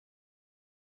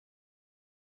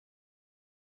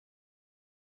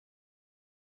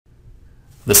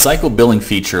The cycle billing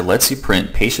feature lets you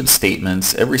print patient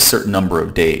statements every certain number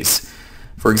of days.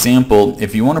 For example,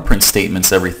 if you want to print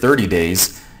statements every 30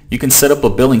 days, you can set up a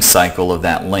billing cycle of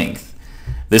that length.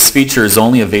 This feature is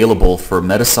only available for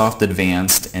Medisoft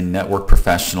Advanced and Network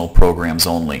Professional programs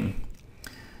only.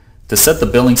 To set the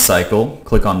billing cycle,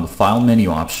 click on the File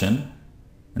menu option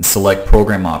and select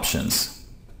Program Options.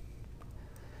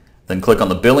 Then click on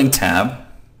the Billing tab,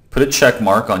 put a check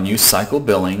mark on Use Cycle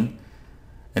Billing,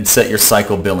 and set your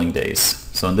cycle billing days.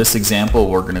 So in this example,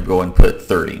 we're going to go and put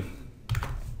 30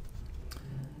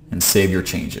 and save your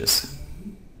changes.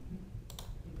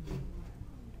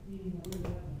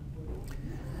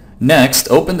 Next,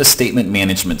 open the statement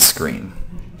management screen.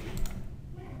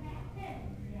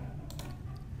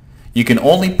 You can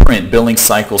only print billing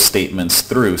cycle statements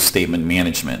through statement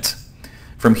management.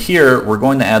 From here, we're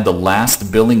going to add the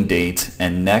last billing date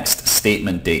and next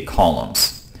statement date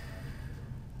columns.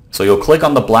 So you'll click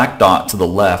on the black dot to the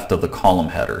left of the column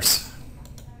headers.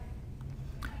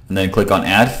 And then click on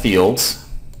Add Fields.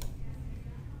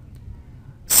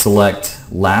 Select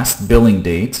Last Billing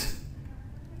Date.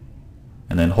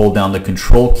 And then hold down the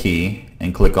Control key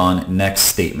and click on Next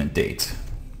Statement Date.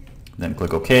 Then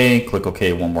click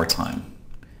OK one more time.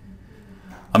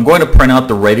 I'm going to print out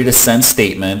the ready to send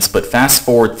statements, but fast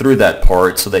forward through that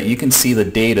part so that you can see the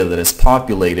data that is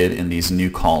populated in these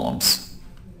new columns.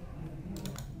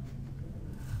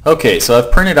 Okay, so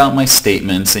I've printed out my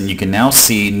statements and you can now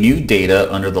see new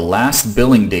data under the last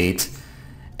billing date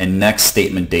and next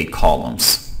statement date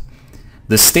columns.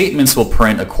 The statements will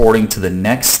print according to the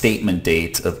next statement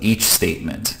date of each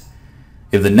statement.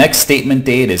 If the next statement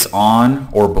date is on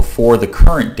or before the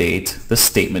current date, the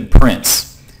statement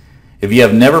prints. If you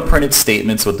have never printed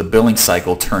statements with the billing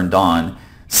cycle turned on,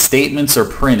 statements are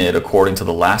printed according to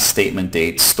the last statement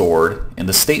date stored in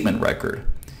the statement record.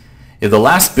 If the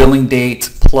last billing date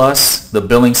plus the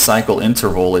billing cycle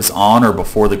interval is on or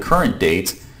before the current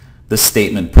date, the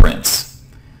statement prints.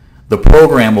 The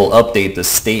program will update the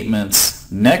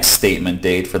statement's next statement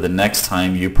date for the next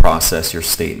time you process your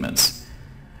statements.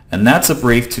 And that's a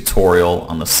brief tutorial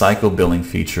on the cycle billing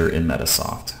feature in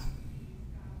Medisoft.